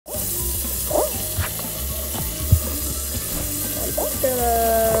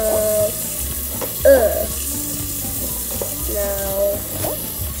No.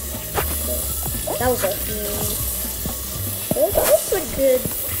 That was a well, that was a good.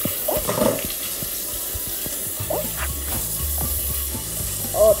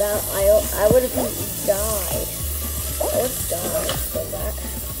 Oh, that I would have died. I would have died from that.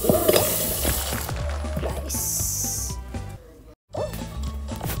 Nice.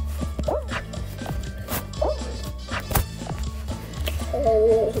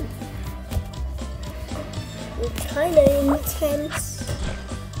 Oh, it's kind of intense.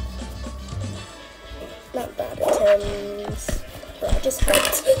 Not that intense, but I just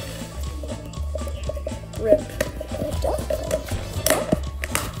helped. Rip.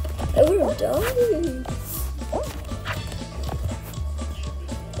 I would have died.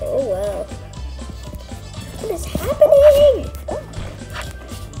 Oh wow. What is happening?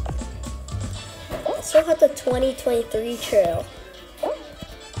 I still have the 2023 trail.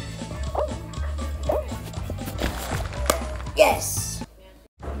 Yes!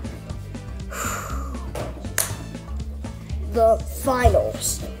 The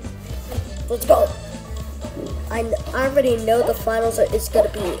finals. Let's go. I already know the finals is gonna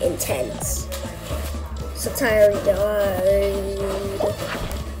be intense. Since I already died.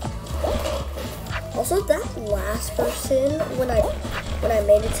 Also, that last person when I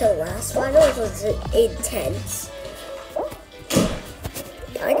made it to the last finals was intense.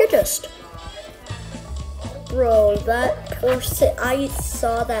 I could just, bro, that person. I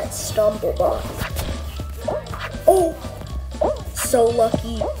saw that stumble bot. Oh, so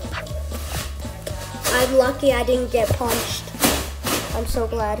lucky. I'm lucky I didn't get punched. I'm so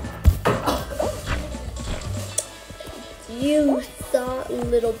glad. You thought,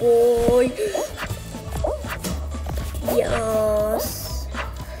 little boy. Yes.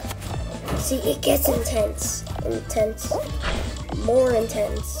 See, it gets intense. Intense. More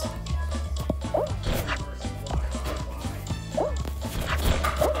intense.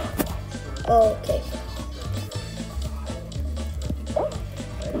 Oh, okay.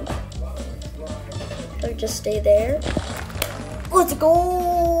 Or just stay there. Let's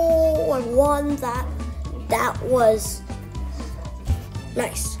go! I won that. That was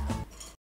nice.